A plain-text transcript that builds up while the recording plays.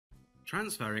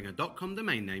transferring a .com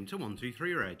domain name to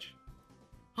 123reg.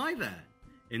 Hi there!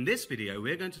 In this video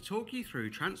we're going to talk you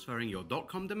through transferring your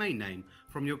 .com domain name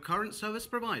from your current service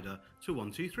provider to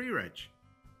 123reg.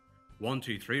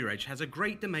 123reg has a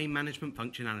great domain management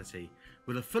functionality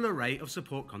with a full array of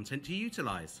support content to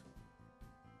utilize.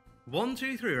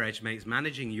 123reg makes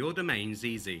managing your domains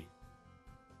easy.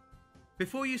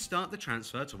 Before you start the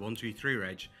transfer to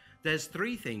 123reg, there's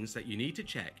 3 things that you need to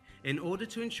check in order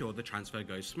to ensure the transfer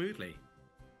goes smoothly.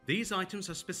 These items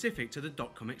are specific to the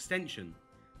 .com extension.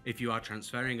 If you are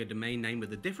transferring a domain name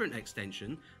with a different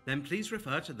extension, then please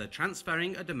refer to the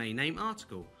Transferring a Domain Name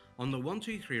article on the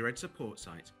 123reg support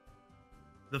site.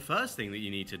 The first thing that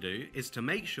you need to do is to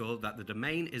make sure that the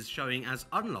domain is showing as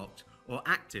unlocked or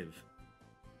active.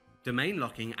 Domain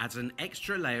locking adds an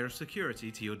extra layer of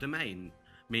security to your domain,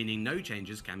 meaning no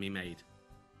changes can be made.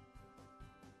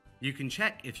 You can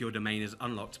check if your domain is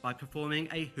unlocked by performing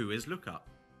a Whois lookup.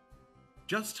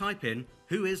 Just type in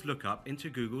Whois lookup into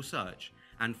Google search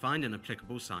and find an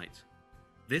applicable site.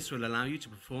 This will allow you to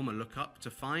perform a lookup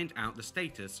to find out the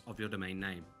status of your domain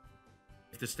name.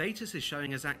 If the status is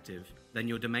showing as active, then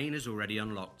your domain is already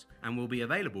unlocked and will be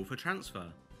available for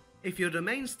transfer. If your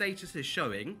domain status is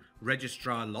showing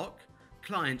registrar lock,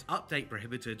 client update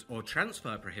prohibited or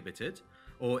transfer prohibited,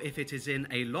 or if it is in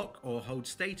a lock or hold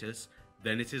status,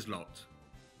 then it is locked.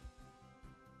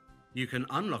 You can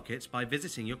unlock it by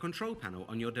visiting your control panel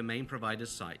on your domain provider's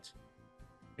site.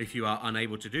 If you are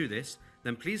unable to do this,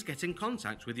 then please get in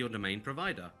contact with your domain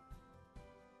provider.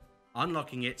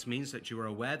 Unlocking it means that you are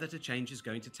aware that a change is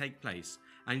going to take place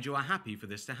and you are happy for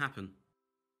this to happen.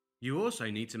 You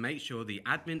also need to make sure the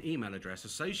admin email address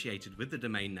associated with the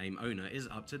domain name owner is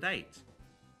up to date.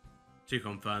 To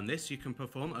confirm this, you can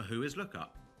perform a Whois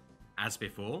lookup. As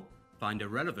before, find a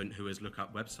relevant Whois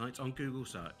lookup website on Google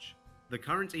search. The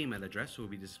current email address will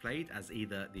be displayed as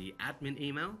either the admin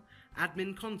email,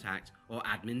 admin contact, or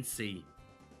admin C.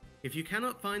 If you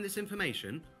cannot find this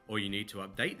information, or you need to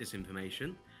update this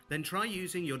information, then try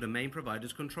using your domain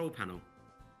provider's control panel.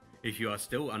 If you are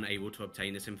still unable to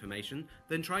obtain this information,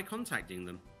 then try contacting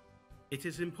them. It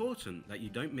is important that you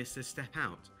don't miss this step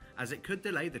out, as it could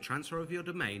delay the transfer of your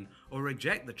domain or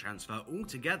reject the transfer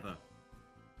altogether.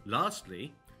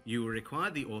 Lastly, you will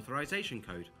require the authorization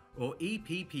code or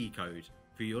EPP code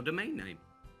for your domain name.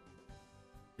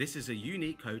 This is a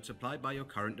unique code supplied by your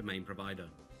current domain provider.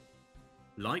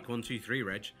 Like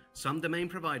 123reg, some domain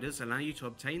providers allow you to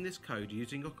obtain this code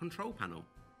using your control panel.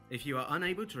 If you are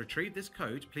unable to retrieve this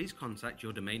code, please contact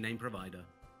your domain name provider.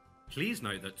 Please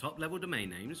note that top-level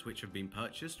domain names which have been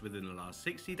purchased within the last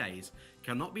 60 days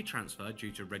cannot be transferred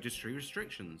due to registry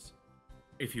restrictions.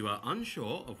 If you are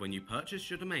unsure of when you purchased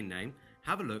your domain name,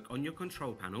 have a look on your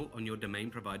control panel on your domain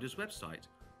provider's website,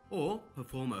 or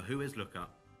perform a Whois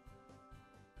lookup.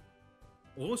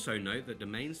 Also note that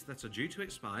domains that are due to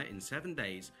expire in 7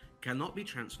 days cannot be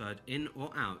transferred in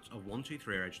or out of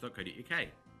 123reg.co.uk.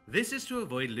 This is to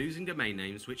avoid losing domain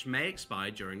names which may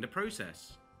expire during the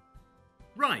process.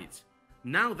 Right,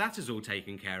 now that is all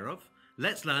taken care of,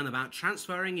 let's learn about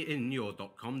transferring in your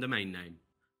 .com domain name.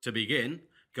 To begin,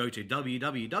 go to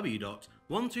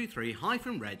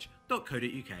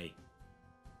www.123-reg.co.uk.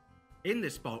 In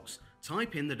this box,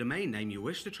 type in the domain name you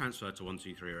wish to transfer to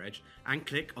 123reg and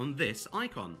click on this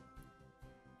icon.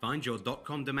 Find your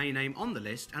 .com domain name on the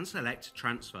list and select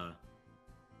Transfer.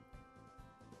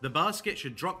 The basket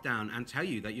should drop down and tell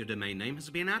you that your domain name has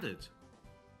been added.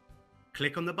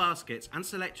 Click on the basket and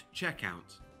select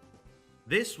Checkout.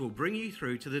 This will bring you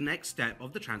through to the next step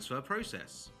of the transfer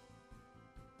process.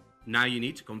 Now you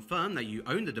need to confirm that you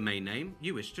own the domain name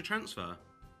you wish to transfer.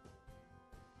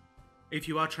 If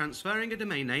you are transferring a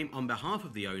domain name on behalf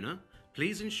of the owner,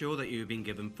 please ensure that you have been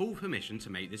given full permission to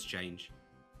make this change.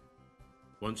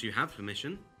 Once you have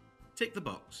permission, tick the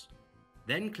box,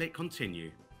 then click Continue.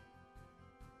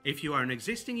 If you are an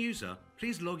existing user,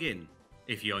 please log in.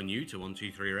 If you are new to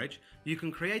 123reg, you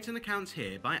can create an account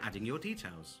here by adding your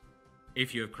details.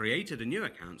 If you have created a new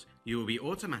account, you will be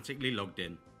automatically logged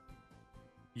in.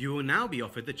 You will now be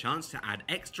offered the chance to add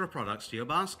extra products to your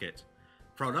basket.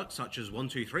 Products such as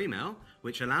 123mail,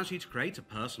 which allows you to create a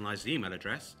personalized email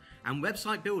address, and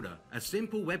Website Builder, a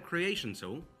simple web creation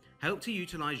tool, help to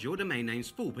utilize your domain name's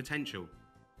full potential.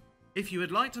 If you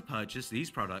would like to purchase these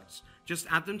products, just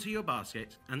add them to your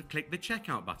basket and click the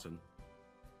Checkout button.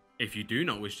 If you do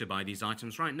not wish to buy these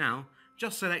items right now,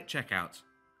 just select Checkout.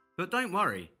 But don't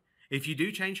worry, if you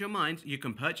do change your mind, you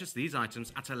can purchase these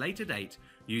items at a later date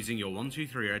using your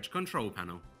 123reg control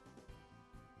panel.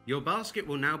 Your basket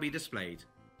will now be displayed.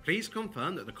 Please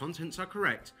confirm that the contents are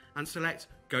correct and select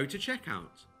Go to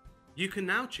Checkout. You can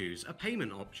now choose a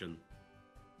payment option.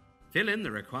 Fill in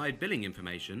the required billing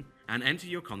information and enter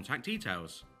your contact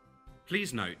details.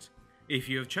 Please note, if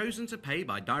you have chosen to pay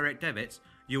by direct debit,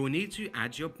 you will need to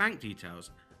add your bank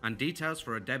details and details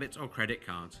for a debit or credit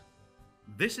card.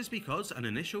 This is because an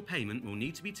initial payment will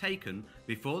need to be taken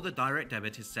before the direct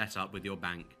debit is set up with your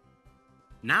bank.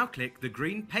 Now click the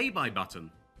green Pay By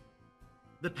button.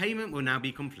 The payment will now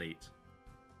be complete.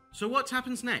 So what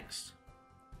happens next?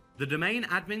 The domain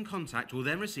admin contact will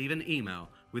then receive an email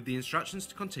with the instructions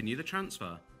to continue the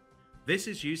transfer. This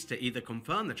is used to either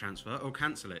confirm the transfer or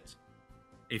cancel it.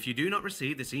 If you do not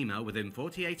receive this email within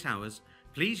 48 hours,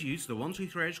 please use the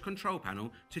 123edge control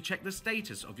panel to check the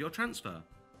status of your transfer.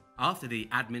 After the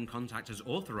admin contact has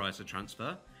authorized the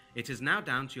transfer, it is now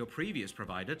down to your previous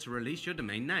provider to release your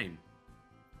domain name.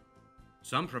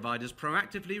 Some providers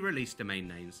proactively release domain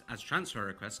names as transfer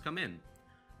requests come in,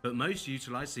 but most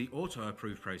utilize the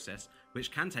auto-approve process,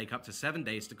 which can take up to 7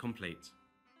 days to complete.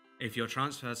 If your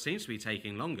transfer seems to be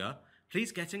taking longer,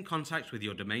 please get in contact with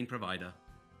your domain provider.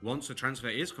 Once the transfer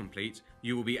is complete,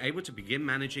 you will be able to begin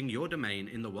managing your domain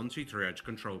in the 123edge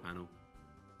control panel.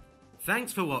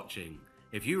 Thanks for watching.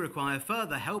 If you require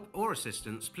further help or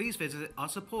assistance, please visit our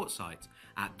support site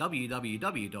at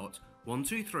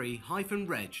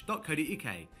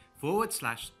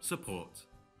www.123-reg.co.uk/support.